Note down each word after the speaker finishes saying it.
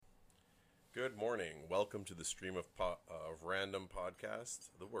Good morning. Welcome to the stream of random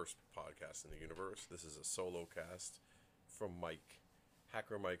podcast, the worst podcast in the universe. This is a solo cast from Mike,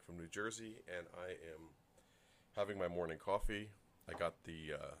 Hacker Mike from New Jersey, and I am having my morning coffee. I got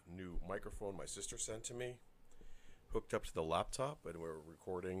the new microphone my sister sent to me, hooked up to the laptop, and we're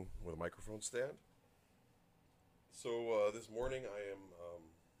recording with a microphone stand. So this morning I am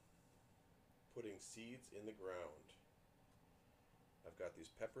putting seeds in the ground. I've got these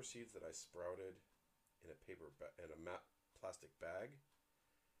pepper seeds that I sprouted in a matte plastic bag,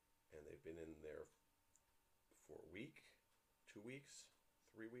 and they've been in there for a week, 2 weeks,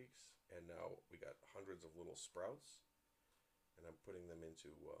 3 weeks, and now we got hundreds of little sprouts, and I'm putting them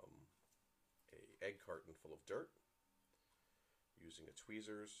into a egg carton full of dirt using a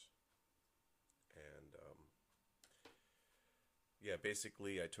tweezers, and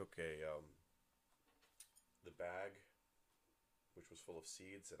basically I took the bag, which was full of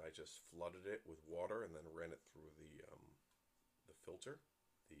seeds, and I just flooded it with water and then ran it through the filter,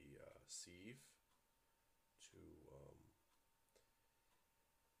 the sieve, to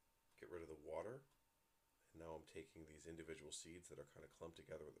get rid of the water. And now I'm taking these individual seeds that are kind of clumped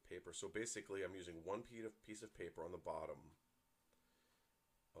together with the paper. So basically I'm using one piece of paper on the bottom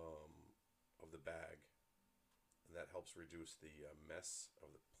of the bag, and that helps reduce the mess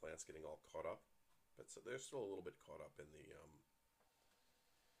of the plants getting all caught up. But so they're still a little bit caught up in the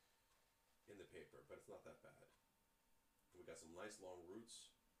paper, but it's not that bad. We got some nice long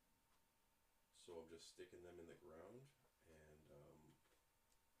roots, so I'm just sticking them in the ground and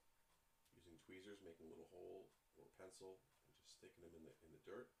using tweezers, making a little hole or pencil, and just sticking them in the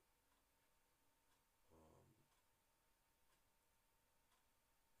dirt. And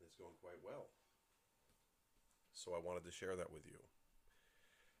it's going quite well. So I wanted to share that with you.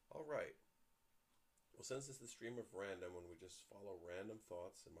 All right. Well, since it's the stream of random, when we just follow random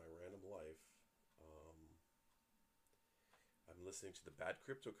thoughts in my random life, I'm listening to the Bad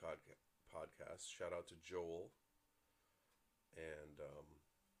Crypto podcast. Shout out to Joel and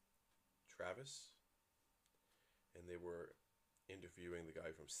Travis. And they were interviewing the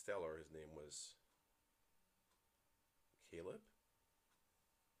guy from Stellar. His name was Caleb,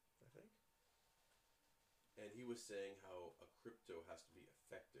 I think. And he was saying how a crypto has to be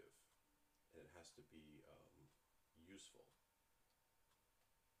effective. And it has to be useful.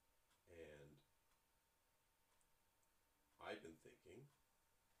 And I've been thinking,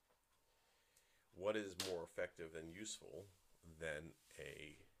 what is more effective and useful than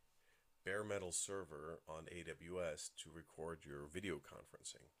a bare metal server on AWS to record your video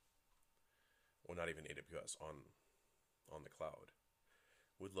conferencing? Well, not even AWS, on the cloud,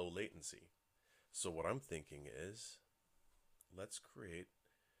 with low latency. So what I'm thinking is, let's create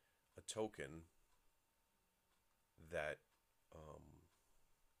a token that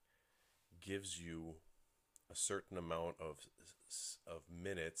gives you a certain amount of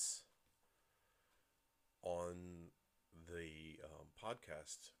minutes on the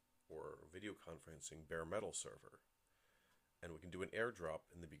podcast or video conferencing bare metal server, and we can do an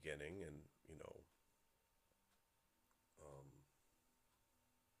airdrop in the beginning, and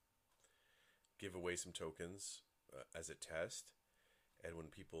give away some tokens as a test. And when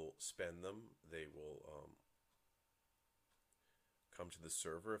people spend them, they will come to the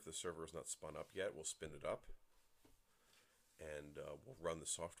server. If the server is not spun up yet, we'll spin it up. And we'll run the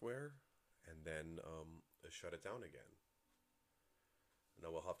software. And then shut it down again. Now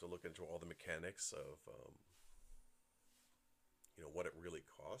we'll have to look into all the mechanics of what it really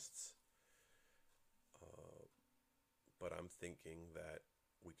costs. But I'm thinking that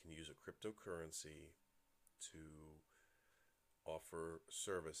we can use a cryptocurrency to offer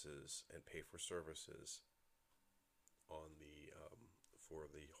services and pay for services on the for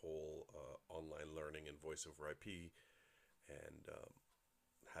the whole online learning and voice over IP, and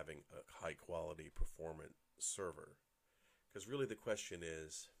having a high quality performant server. Because really the question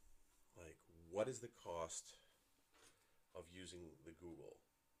is, like, what is the cost of using the Google?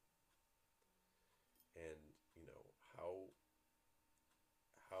 And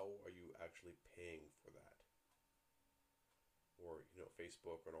how are you actually paying for that? Or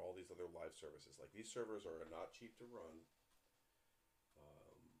Facebook and all these other live services. Like, these servers are not cheap to run.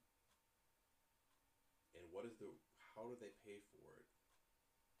 And how do they pay for it?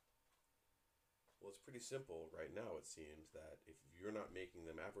 Well, it's pretty simple right now. It seems that if you're not making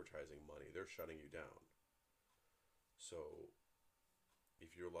them advertising money, they're shutting you down. So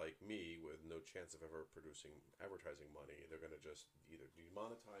if you're like me with no chance of ever producing advertising money, they're going to just either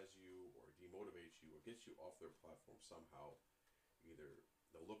demonetize you or demotivate you or get you off their platform somehow. Either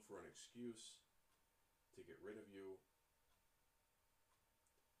they'll look for an excuse to get rid of you,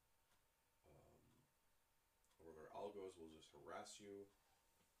 algos will just harass you,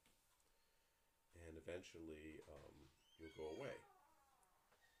 and eventually you'll go away.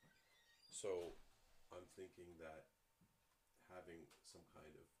 So I'm thinking that having some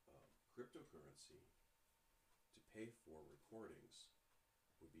kind of cryptocurrency to pay for recordings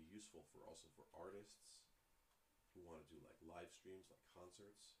would be useful for also for artists who want to do like live streams, like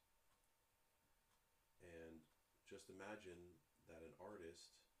concerts. And just imagine that an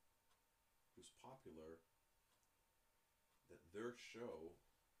artist who's popular, that their show,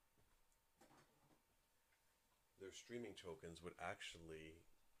 their streaming tokens would actually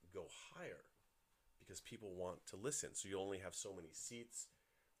go higher because people want to listen. So you only have so many seats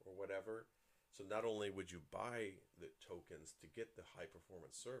or whatever. So not only would you buy the tokens to get the high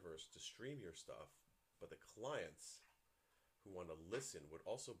performance servers to stream your stuff, but the clients who want to listen would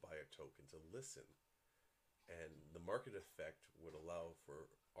also buy a token to listen. And the market effect would allow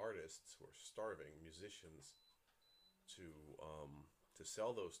for artists who are starving, musicians, to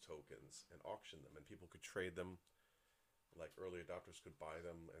sell those tokens and auction them, and people could trade them. Like early adopters could buy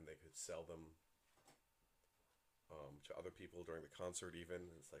them, and they could sell them to other people during the concert. Even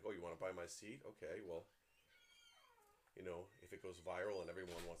it's like, oh, you want to buy my seat? Okay, well, you know, if it goes viral and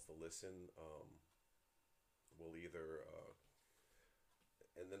everyone wants to listen, we'll either,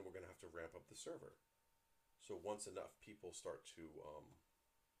 and then we're gonna have to ramp up the server. So once enough people start to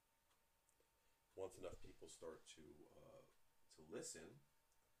listen,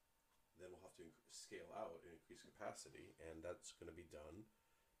 then we'll have to scale out and increase capacity, and that's going to be done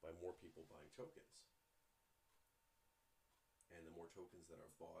by more people buying tokens. And the more tokens that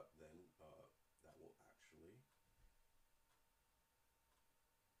are bought, then that will actually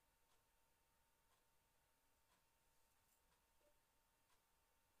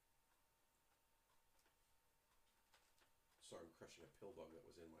sorry, I'm crushing a pill bug that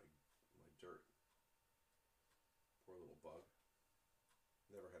was in my dirt. Poor little bug.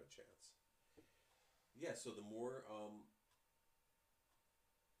 Never had a chance. Yeah, so the more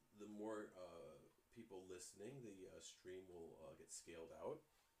people listening, the stream will get scaled out.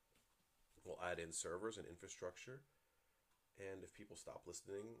 We'll add in servers and infrastructure, and if people stop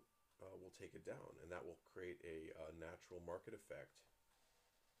listening, we'll take it down, and that will create a natural market effect.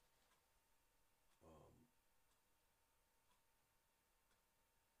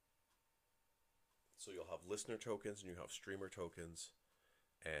 So you'll have listener tokens and you have streamer tokens.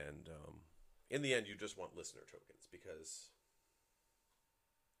 And in the end, you just want listener tokens because,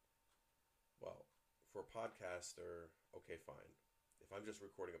 well, for a podcaster, okay, fine. If I'm just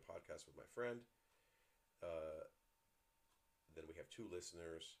recording a podcast with my friend, then we have 2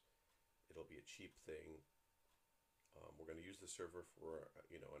 listeners. It'll be a cheap thing. We're going to use the server for,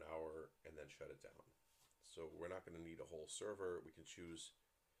 an hour and then shut it down. So we're not going to need a whole server. We can choose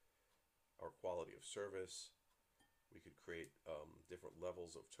our quality of service. We could create different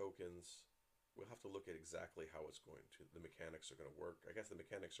levels of tokens. We'll have to look at exactly how it's going to, the mechanics are going to work. I guess the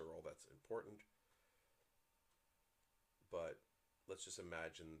mechanics are all that's important. But let's just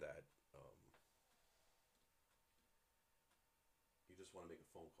imagine that you just want to make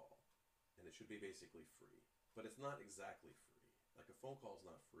a phone call. And it should be basically free. But it's not exactly free. Like a phone call is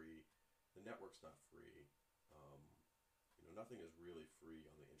not free. The network's not free. Nothing is really free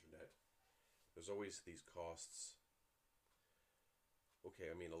on the internet. There's always these costs. Okay,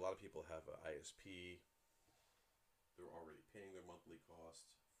 I mean, a lot of people have an ISP. They're already paying their monthly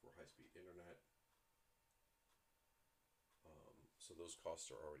cost for high-speed internet. So those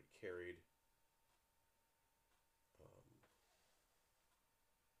costs are already carried.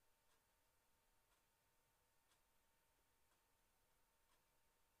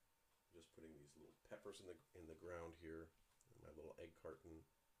 Just putting these little peppers in the ground here, in my little egg carton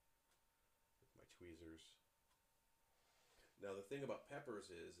with my tweezers. Now the thing about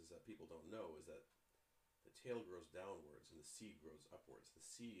peppers is that people don't know is that the tail grows downwards and the seed grows upwards. The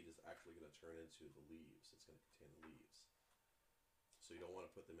seed is actually going to turn into the leaves. It's going to contain the leaves. So you don't want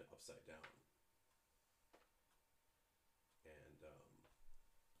to put them upside down. And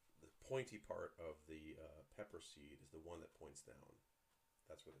the pointy part of the pepper seed is the one that points down.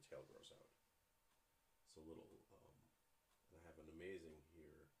 That's where the tail grows out. So little, and I have an amazing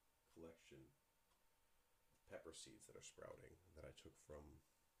here collection pepper seeds that are sprouting that I took from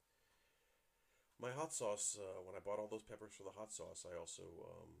my hot sauce. When I bought all those peppers for the hot sauce, I also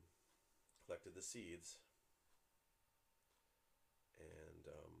collected the seeds, and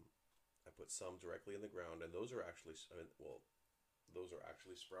I put some directly in the ground, and those are actually, those are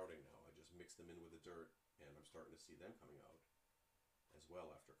actually sprouting now. I just mixed them in with the dirt, and I'm starting to see them coming out as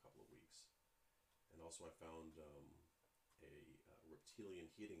well after a couple of weeks. And also I found a reptilian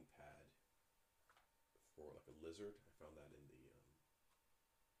heating pad or like a lizard. I found that in the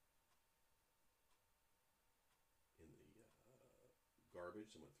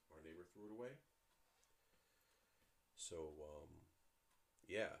garbage. Our neighbor threw it away. So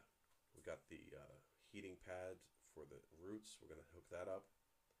yeah, we got the heating pad for the roots. We're gonna hook that up.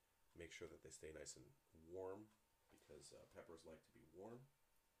 Make sure that they stay nice and warm because peppers like to be warm.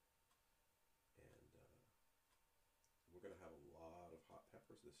 And we're gonna have a lot of hot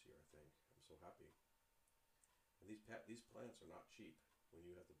peppers this year. I think I'm so happy. And these plants are not cheap. When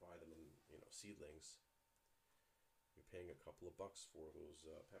you have to buy them in seedlings, you're paying a couple of bucks for those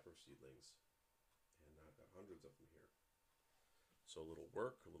pepper seedlings, and I've got hundreds of them here. So a little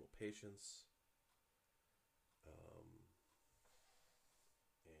work, a little patience,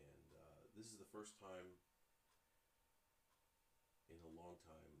 and this is the first time in a long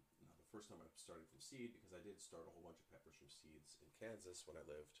time. Not the first time I've started from seed, because I did start a whole bunch of peppers from seeds in Kansas when I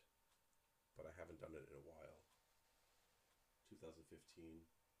lived, but I haven't done it in a while. 2015,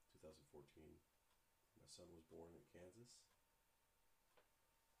 2014, my son was born in Kansas.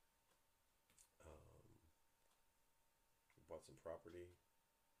 Bought some property.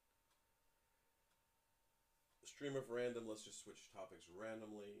 Stream of random, let's just switch topics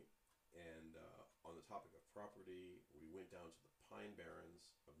randomly. And on the topic of property, we went down to the Pine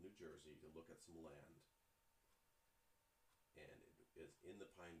Barrens of New Jersey to look at some land. And it is in the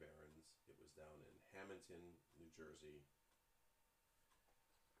Pine Barrens. It was down in Hamilton, New Jersey.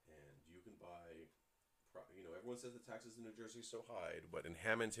 And you can buy, everyone says the taxes in New Jersey are so high, but in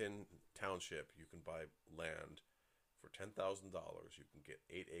Hamilton Township, you can buy land for $10,000. You can get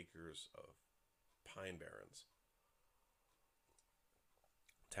 8 acres of Pine Barrens.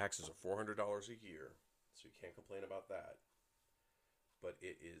 Taxes are $400 a year, so you can't complain about that. But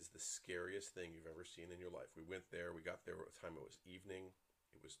it is the scariest thing you've ever seen in your life. We went there. We got there at the time it was evening.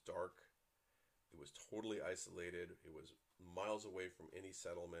 It was dark. It was totally isolated. It was miles away from any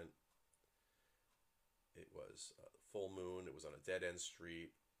settlement. It was full moon. It was on a dead-end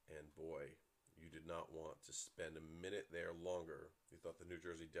street. And boy, you did not want to spend a minute there longer. You thought the New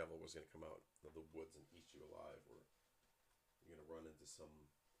Jersey Devil was going to come out of the woods and eat you alive, or you're going to run into some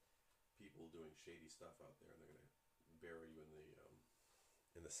people doing shady stuff out there, and they're going to bury you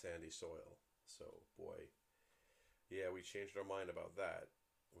in the sandy soil. So, boy, yeah, we changed our mind about that.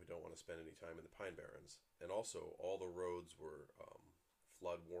 We don't want to spend any time in the Pine Barrens. And also, all the roads were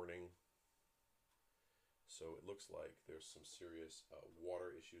flood warning. So it looks like there's some serious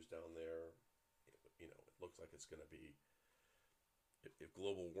water issues down there. It looks like it's going to be, if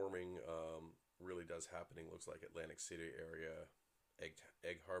global warming really does happening, looks like Atlantic City area,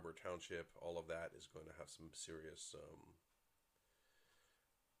 Egg Harbor Township, all of that is going to have some serious,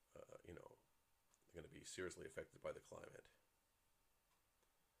 going to be seriously affected by the climate.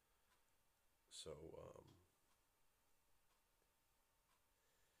 So,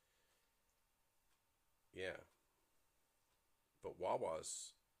 yeah. But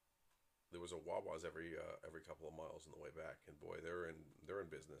Wawa's, there was a Wawa's every couple of miles on the way back, and boy, they're in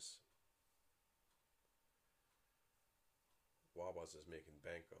business. Wawa's is making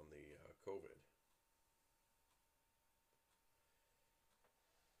bank on the COVID.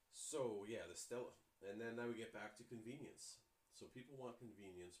 So yeah, the Stella, and then now we get back to convenience. So people want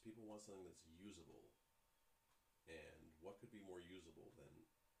convenience. People want something that's usable, and what could be more usable than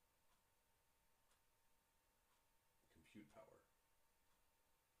compute power?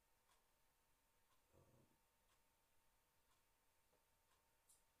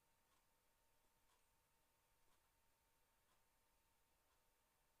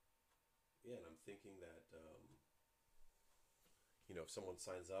 Yeah, and I'm thinking that if someone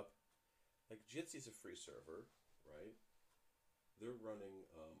signs up, like Jitsy's a free server, right? They're running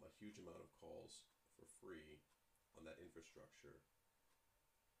a huge amount of calls for free on that infrastructure.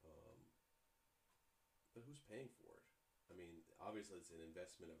 But who's paying for it? I mean, obviously it's an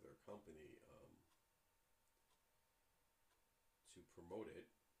investment of their company to promote it.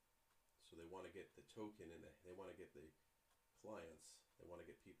 So they want to get the token, and they want to get the clients. They want to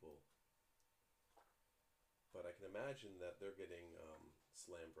get people. But I can imagine that they're getting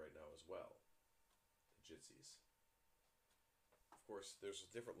slammed right now as well, the Jitsis. Of course, there's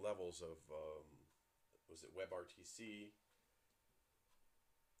different levels of, was it WebRTC?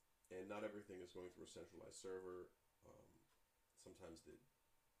 And not everything is going through a centralized server. Sometimes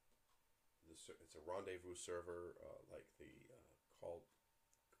it's a rendezvous server, like the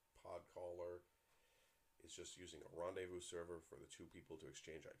pod caller. It's just using a rendezvous server for the two people to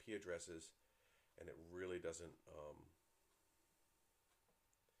exchange IP addresses. And it really doesn't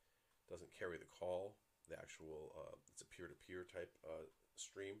carry the call. The actual it's a peer-to-peer type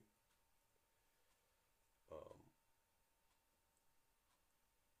stream.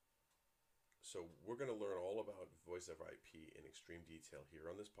 So we're going to learn all about voice over IP in extreme detail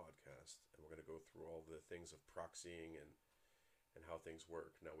here on this podcast, and we're going to go through all the things of proxying and how things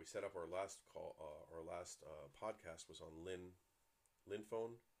work. Now we set up our last podcast was on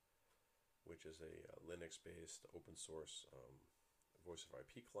Linphone, which is a Linux-based open source voice over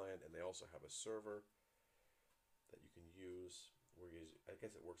IP client, and they also have a server that you can use. I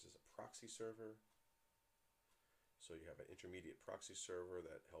guess it works as a proxy server. So you have an intermediate proxy server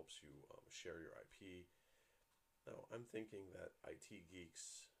that helps you share your IP. Now, I'm thinking that IT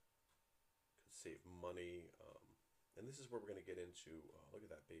geeks could save money. And this is where we're going to get into, look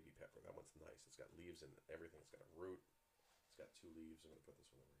at that baby pepper. That one's nice. It's got leaves and everything. It's got a root. It's got 2 leaves. I'm going to put this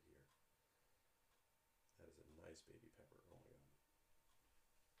one over here. That is a nice baby pepper. Oh my God.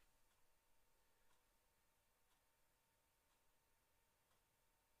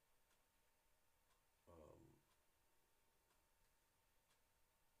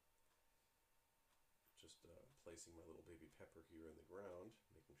 Just placing my little baby pepper here in the ground,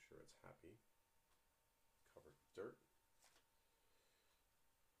 making sure it's happy. Covered with dirt.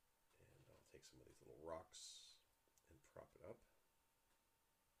 And I'll take some of these little rocks and prop it up.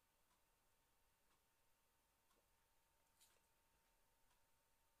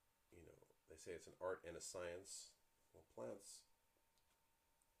 You know, they say it's an art and a science. Well, plants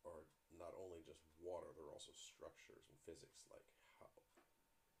are not only just water, they're also structures and physics, like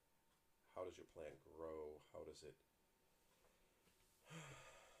how does your plant grow? How does it...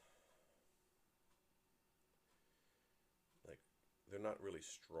 like, they're not really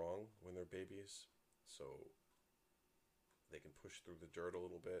strong when they're babies, so they can push through the dirt a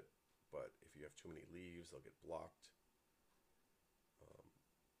little bit, but if you have too many leaves, they'll get blocked.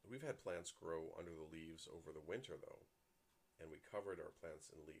 We've had plants grow under the leaves over the winter, though, and we covered our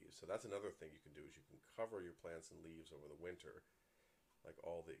plants in leaves. So that's another thing you can do, is you can cover your plants in leaves over the winter, like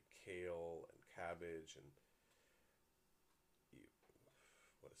all the kale and cabbage and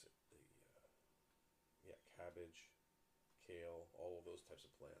cabbage, kale, all of those types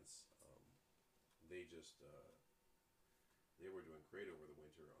of plants. They were doing great over the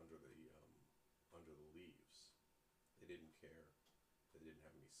winter under the leaves. They didn't care. They didn't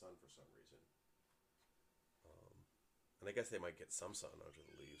have any sun for some reason. And I guess they might get some sun under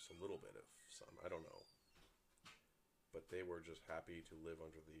the leaves, a little bit of sun. I don't know. But they were just happy to live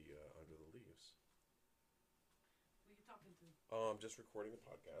under the leaves. Who are you talking to? I'm just recording the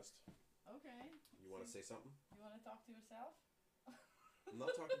podcast. Okay. You want to say something? You want to talk to yourself? I'm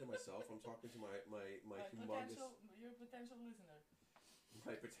not talking to myself. I'm talking to my humongous... Your potential listener.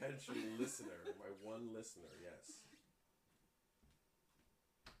 My potential listener. My one listener, yes.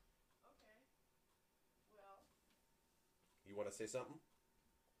 Okay. Well... You want to say something?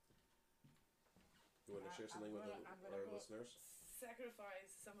 You want to share something with our listeners?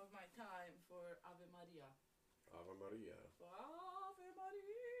 Sacrifice some of my time for Ave Maria. Ave Maria. Ave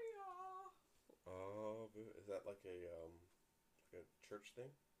Maria. Is that like a church thing?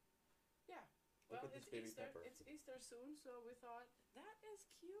 Yeah. Look Well, at this it's baby Easter. pepper. It's Easter soon, so we thought that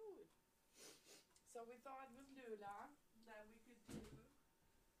is cute. So we thought with Lula that we could do.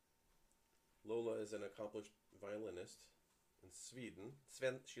 Lola is an accomplished violinist in Sweden.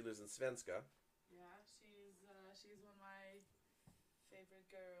 She lives in Svenska. Yeah, she's one of my favorite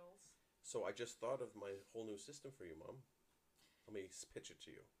girls. So I just thought of my whole new system for you, Mom. Let me pitch it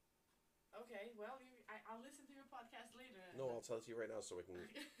to you. Okay, well, I'll listen to your podcast later. No, I'll tell it to you right now so we can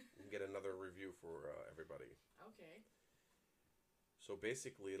get another review for everybody. Okay. So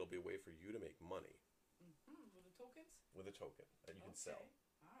basically, it'll be a way for you to make money. Mm-hmm. With the tokens? With a token that you can sell.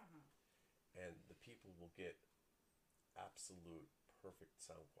 Uh-huh. And the people will get absolute perfect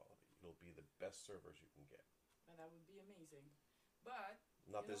sound quality. It'll be the best servers you can get. And that would be amazing. But...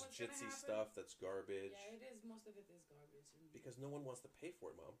 Not this jitsy stuff that's garbage. Yeah, it is. Most of it is garbage. Because no one wants to pay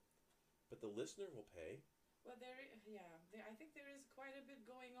for it, Mom. But the listener will pay. Well, I think there is quite a bit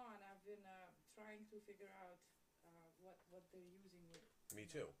going on. I've been trying to figure out what they're using with. Me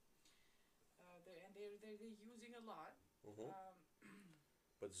too. They're using a lot. Mm-hmm.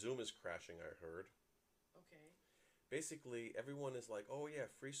 But Zoom is crashing, I heard. Okay. Basically, everyone is like, oh yeah,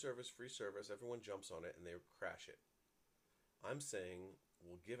 free service. Everyone jumps on it and they crash it. I'm saying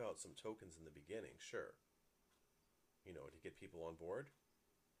we'll give out some tokens in the beginning, sure. You know, to get people on board.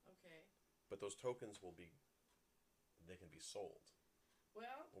 Okay. But those tokens they can be sold.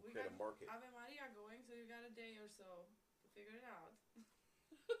 Well, we'll create a market. Ave Maria going, so you got a day or so to figure it out.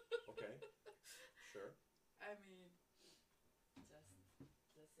 Okay. Sure. I mean,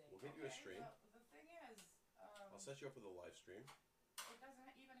 just saying. We'll get you a stream. Well, the thing is... I'll set you up with a live stream. It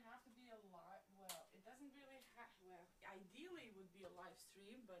doesn't even have to be a live... Well, it doesn't really have... Well, ideally it would be a live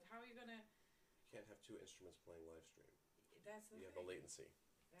stream, but how are you going to can't have two instruments playing live stream. That's the You thing. have a latency.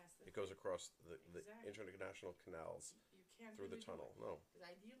 That's the It goes across the Exactly. international canals You can't through the really do tunnel. it. No. Because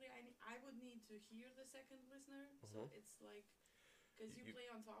ideally, I would need to hear the second listener, so Mhm. it's like, because you You- play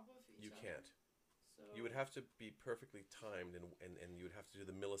on top of each You other. can't. So You would have to be perfectly timed, and you would have to do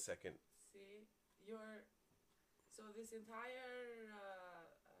the millisecond. see so this entire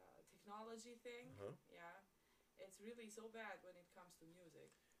technology thing, Uh-huh. yeah, it's really so bad when it comes to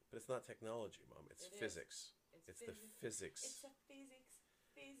music. But it's not technology, Mom. It's It is. physics. It's It's the physics. physics. It's a physics.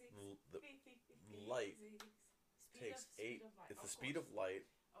 The light takes Speed of light. It's the Of speed course. of light.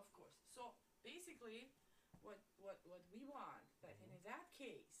 Of course. So basically, what we want that Mhm. in that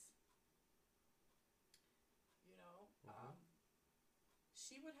case, you know, Mhm.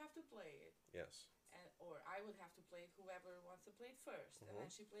 she would have to play it, Yes. or I would have to play it. Whoever wants to play it 1st, and then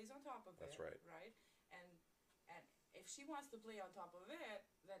Mhm. she plays on top of That's it. right. Right. And if she wants to play on top of it,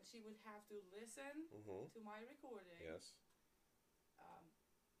 then she would have to listen Mm-hmm. to my recording. Yes.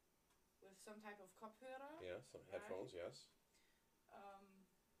 With some type of kopfhörer. Yes. Some Right. headphones. Yes.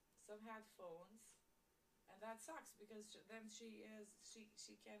 Some headphones, and that sucks because then she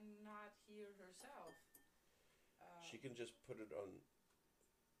cannot hear herself. She can just put it on.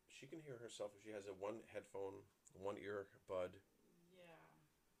 She can hear herself if she has a one headphone, one ear bud. Yeah,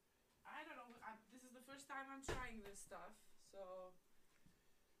 I don't know. This is the first time I'm trying this stuff, so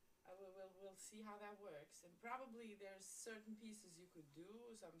we'll see how that works. And probably there's certain pieces you could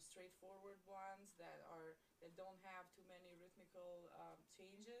do, some straightforward ones that don't have too many rhythmical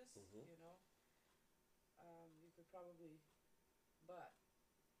changes. Mhm. You know, you could probably, but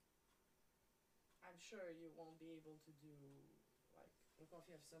I'm sure you won't be able to do like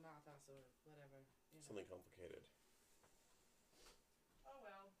Prokofiev sonatas or whatever. You know. Something complicated. Oh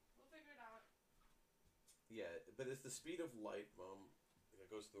well, we'll figure it out. Yeah, but it's the speed of light, Mom. It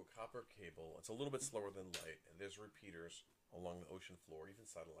goes through a copper cable. It's a little bit slower than light, and there's repeaters along the ocean floor, even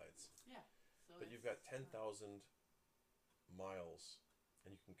satellites. Yeah. So But you've got 10,000 miles,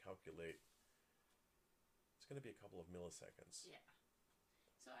 and you can calculate. It's going to be a couple of milliseconds. Yeah.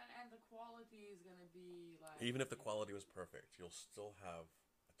 So and the quality is gonna be like. Even if the quality was perfect, you'll still have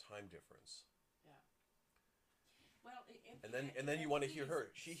a time difference. Yeah. Well, And then you want to hear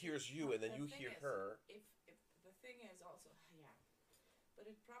her. She hears you, and then you hear her. If the thing is also but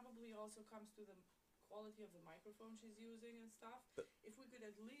it probably also comes to the quality of the microphone she's using and stuff. But, if we could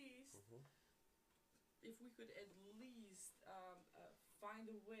at least. Mhm. If we could at least find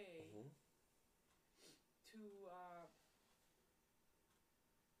a way Mhm. to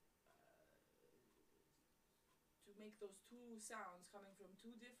make those two sounds coming from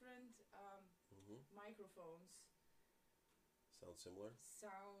two different Mhm. microphones Sounds similar.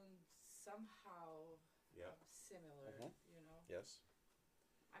 sound somehow Yeah. similar, Mhm. you know. Yes.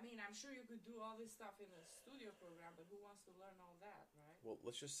 I mean, I'm sure you could do all this stuff in a studio program, but who wants to learn all that, right? Well,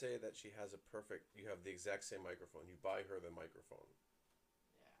 let's just say that she has a perfect. You have the exact same microphone. You buy her the microphone,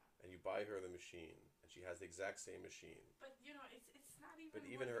 Yeah. and you buy her the machine, and she has the exact same machine. But you know, it's not even. But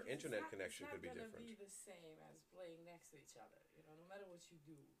even her it's internet not- connection could be It's not different. gonna be the same as playing next to each other, you know, no matter what you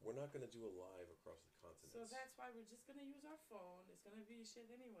do. We're not going to do a live across the continents. So that's why we're just gonna use our phone. It's gonna be shit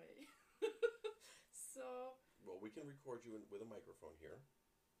anyway. So. Well, we can record you with a microphone here,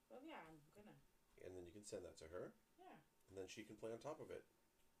 Well, yeah, I'm gonna. and then you can send that to her, Yeah, and then she can play on top of it.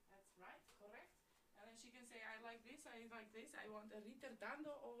 that's right, correct. And then she can say, I like this, I want a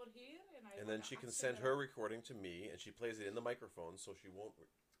ritardando over here, And then she can send her recording to me, and she plays it in the microphone, so she won't.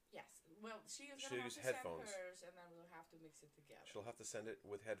 Yes, well, she is She'll gonna have use to headphones. send hers, and then we'll have to mix it together. She'll have to send it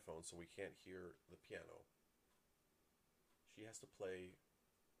with headphones, so we can't hear the piano. She has to play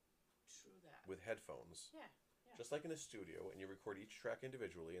True that. with headphones, Yeah. just like in a studio, and you record each track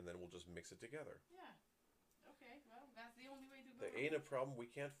individually, and then we'll just mix it together. Yeah. Okay, well, that's the only way to go. There ain't a problem we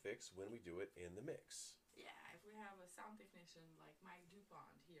can't fix when we do it in the mix. Yeah, if we have a sound technician like Mike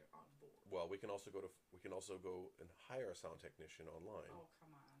DuPont here on board. Well, we can also go and hire a sound technician online. Oh,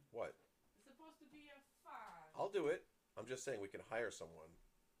 come on. What? It's supposed to be a fun. I'll do it. I'm just saying we can hire someone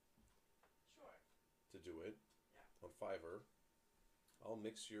Sure. to do it. Yeah. On Fiverr. I'll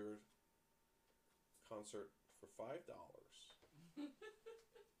mix your concert for $5.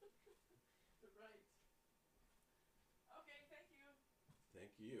 Right. Okay, thank you.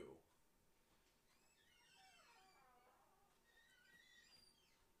 Thank you.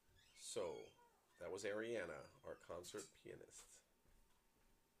 So, that was Ariana, our concert pianist.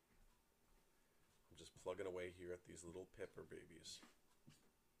 I'm just plugging away here at these little pepper babies.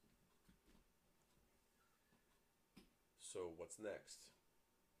 So, what's next?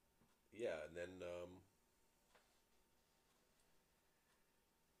 Yeah, and then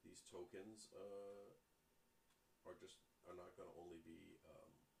these these tokens are not going to only be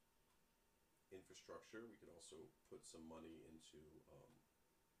infrastructure. We could also put some money into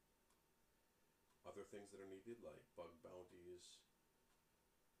other things that are needed, like bug bounties,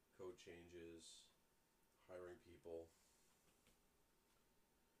 code changes, hiring people.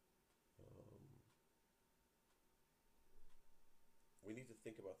 We need to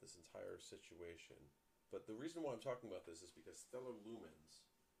think about this entire situation. But the reason why I'm talking about this is because stellar lumens,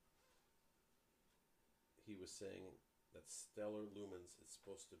 he was saying that stellar lumens is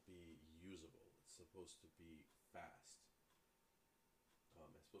supposed to be usable. It's supposed to be fast.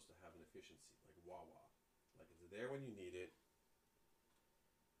 It's supposed to have an efficiency, like Wawa. Like it's there when you need it.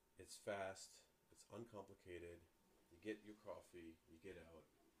 It's fast. It's uncomplicated. You get your coffee. You get out.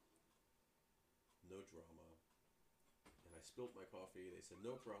 No drama. And I spilled my coffee. They said,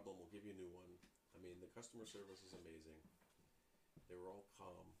 no problem. We'll give you a new one. I mean, the customer service is amazing. They were all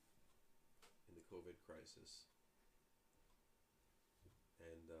calm in the COVID crisis.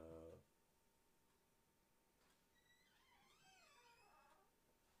 And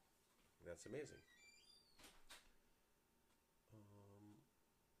that's amazing.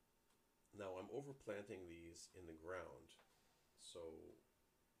 Now I'm overplanting these in the ground. So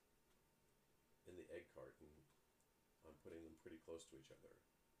in the egg carton, I'm putting them pretty close to each other.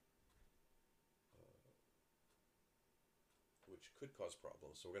 Which could cause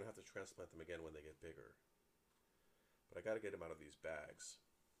problems. So we're going to have to transplant them again when they get bigger. But I got to get them out of these bags.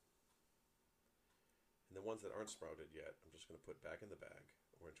 And the ones that aren't sprouted yet, I'm just going to put back in the bag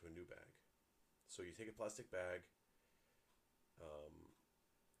or into a new bag. So you take a plastic bag,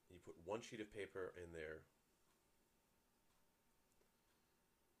 you put one sheet of paper in there,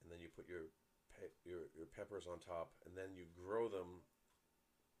 and then you put your peppers on top, and then you grow them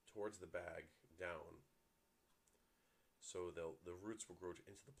towards the bag down. So the roots will grow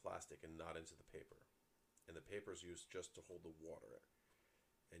into the plastic and not into the paper. And the paper is used just to hold the water.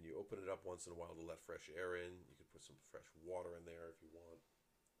 And you open it up once in a while to let fresh air in. You could put some fresh water in there if you want.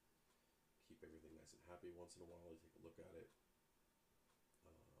 Keep everything nice and happy once in a while. You take a look at it.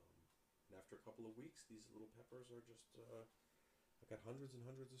 And after a couple of weeks, these little peppers are just, I've got hundreds and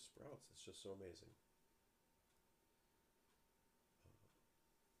hundreds of sprouts. It's just so amazing.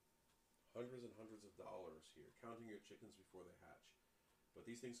 Hundreds and hundreds of dollars here, counting your chickens before they hatch. But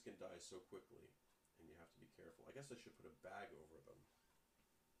these things can die so quickly, and you have to be careful. I guess I should put a bag over them,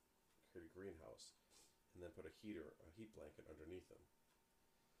 create a greenhouse, and then put a heat blanket underneath them.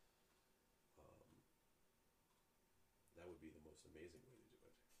 That would be the most amazing way to do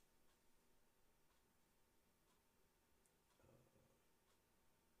it.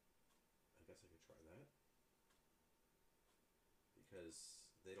 I guess I could try that. Because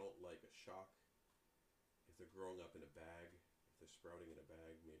they don't like a shock. If they're growing up in a bag, if they're sprouting in a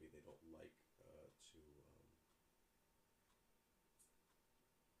bag, maybe they don't like to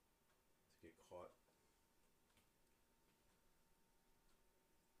get caught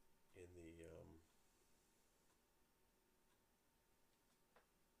in the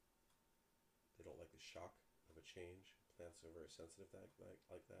they don't like the shock of a change. Plants are very sensitive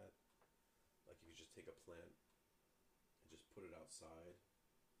like that. Like if you just take a plant and just put it outside,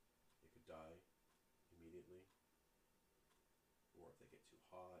 it could die immediately. Or if they get too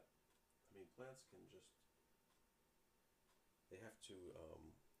hot. I mean, plants can just, they have to,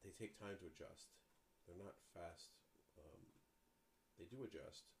 they take time to adjust. They're not fast. They do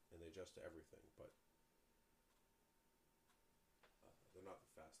adjust, and they adjust to everything, but they're not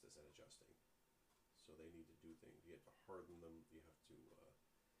the fastest at adjusting. So they need to do things. You have to harden them. You have to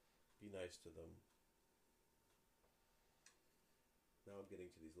be nice to them. Now I'm getting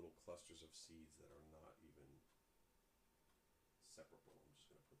to these little clusters of seeds that are not even separable. I'm just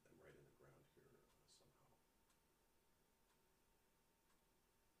going to put them right in the ground here somehow.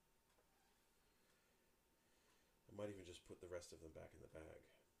 I might even just put the rest of them back in the bag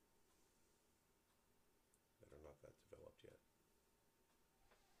that are not that developed yet.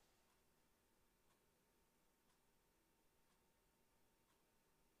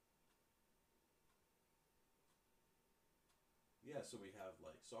 Yeah, so we have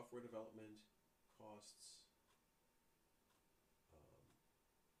like software development costs.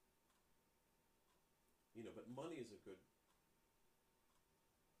 But money is a good.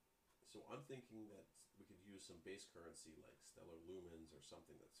 So I'm thinking that we could use some base currency like stellar lumens or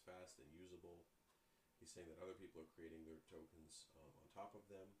something that's fast and usable. He's saying that other people are creating their tokens on top of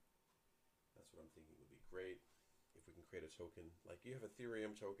them. That's what I'm thinking would be great. If we can create a token, like you have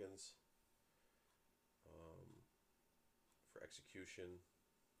Ethereum tokens for execution.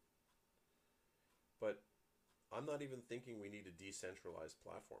 But I'm not even thinking we need a decentralized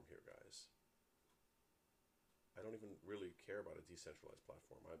platform here, guys. I don't even really care about a decentralized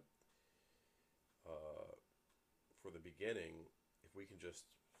platform. For the beginning, if we can just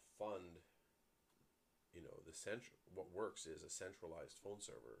fund, what works is a centralized phone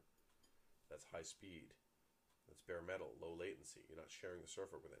server that's high speed, that's bare metal, low latency. You're not sharing the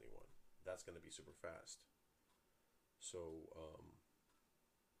server with anyone. That's going to be super fast. So,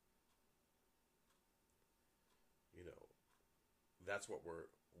 that's what we're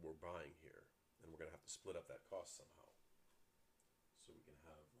buying here, and we're going to have to split up that cost somehow, so we can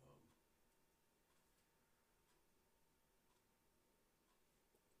have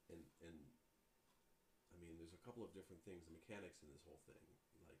and I mean, there's a couple of different things, the mechanics in this whole thing.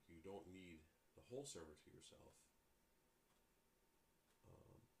 Like, you don't need the whole server to yourself.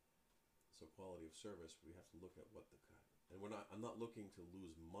 So quality of service, we have to look at what and I'm not looking to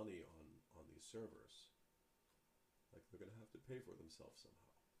lose money on these servers. Like, they're going to have to pay for themselves somehow.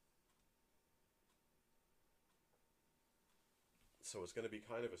 So it's going to be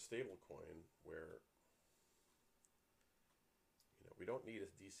kind of a stable coin where, we don't need a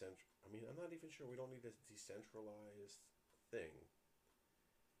I mean, I'm not even sure we don't need a decentralized thing.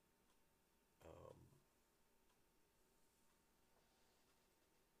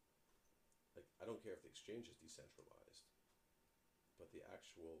 Like, I don't care if the exchange is decentralized, but the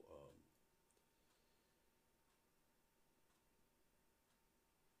actual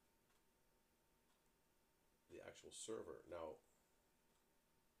server. Now,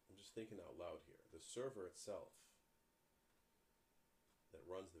 I'm just thinking out loud here. The server itself that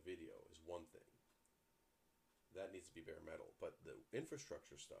runs the video is one thing. That needs to be bare metal. But the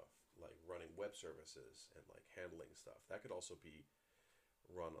infrastructure stuff, like running web services and like handling stuff, that could also be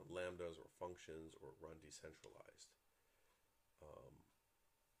run on lambdas or functions or run decentralized.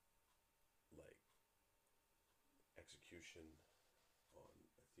 Like execution on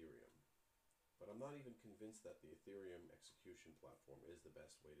Ethereum. But I'm not even convinced that the Ethereum execution platform is the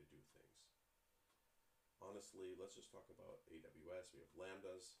best way to do things. Honestly, let's just talk about AWS. We have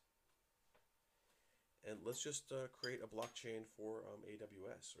lambdas. And let's just create a blockchain for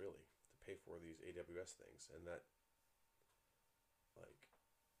AWS, really, to pay for these AWS things. And that, like,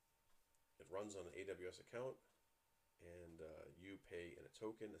 it runs on an AWS account, and you pay in a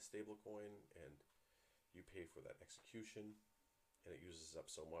token, a stable coin, and you pay for that execution, and it uses up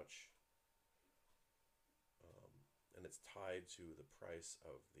so much. And it's tied to the price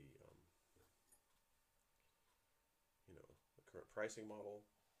of the current pricing model.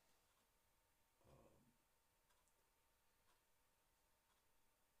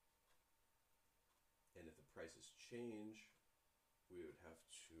 And if the prices change, we would have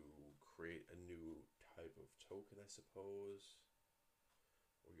to create a new type of token, I suppose.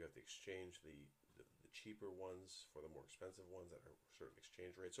 Or you have to exchange the cheaper ones for the more expensive ones that are a certain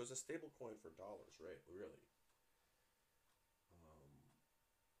exchange rate. So it's a stable coin for dollars, right? Really.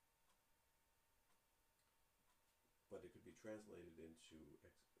 But it could be translated into,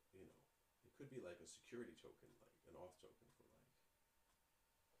 it could be like a security token, like an auth token for like,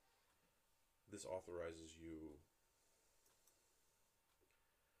 this authorizes you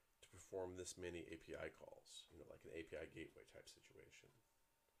to perform this many API calls, like an API gateway type situation.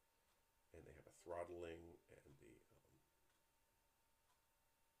 And they have a throttling and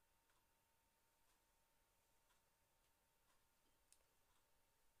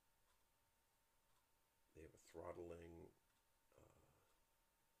throttling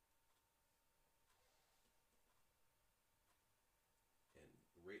and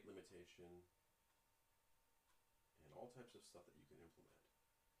rate limitation and all types of stuff that you can implement.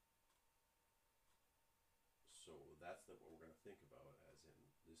 So that's what we're going to think about, as in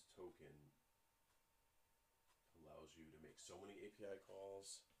this token allows you to make so many API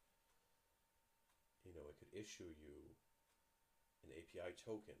calls. It could issue you an API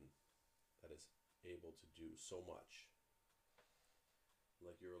token that is able to do so much.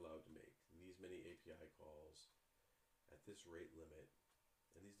 Like, you're allowed to make these many API calls at this rate limit,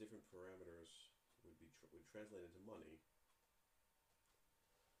 and these different parameters would translate into money.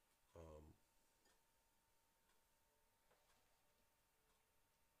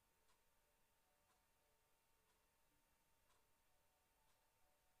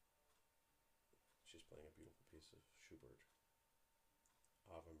 She's playing a beautiful piece of Schubert,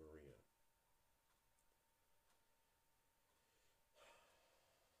 Ave Maria.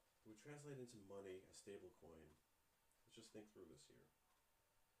 We translate into money, a stable coin. Let's just think through this here.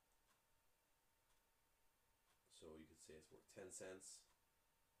 So you could say it's worth 10 cents,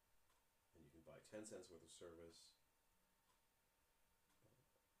 and you can buy 10 cents worth of service,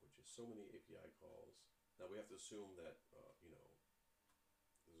 which is so many API calls. Now we have to assume that,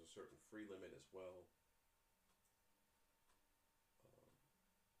 there's a certain free limit as well.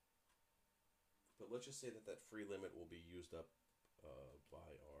 But let's just say that that free limit will be used up by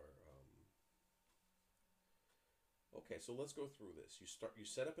our... Okay, so let's go through this. You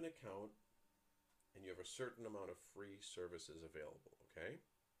set up an account, and you have a certain amount of free services available, okay?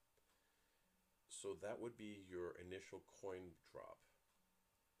 So that would be your initial coin drop.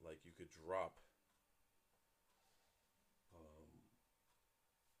 Like you could drop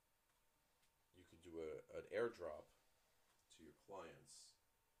you could do an airdrop to your clients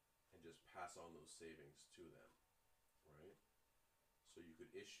and just pass on those savings to them, right? So you could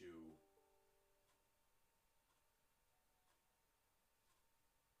issue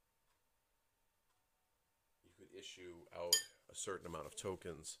out a certain amount of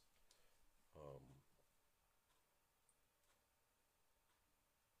tokens.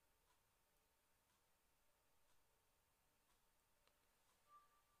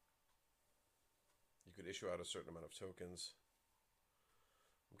 You could issue out a certain amount of tokens.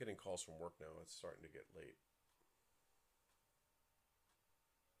 I'm getting calls from work now. It's starting to get late.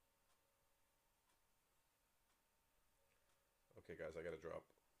 Okay, guys, I gotta drop.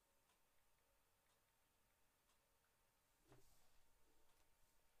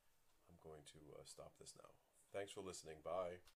 I'm going to stop this now. Thanks for listening. Bye.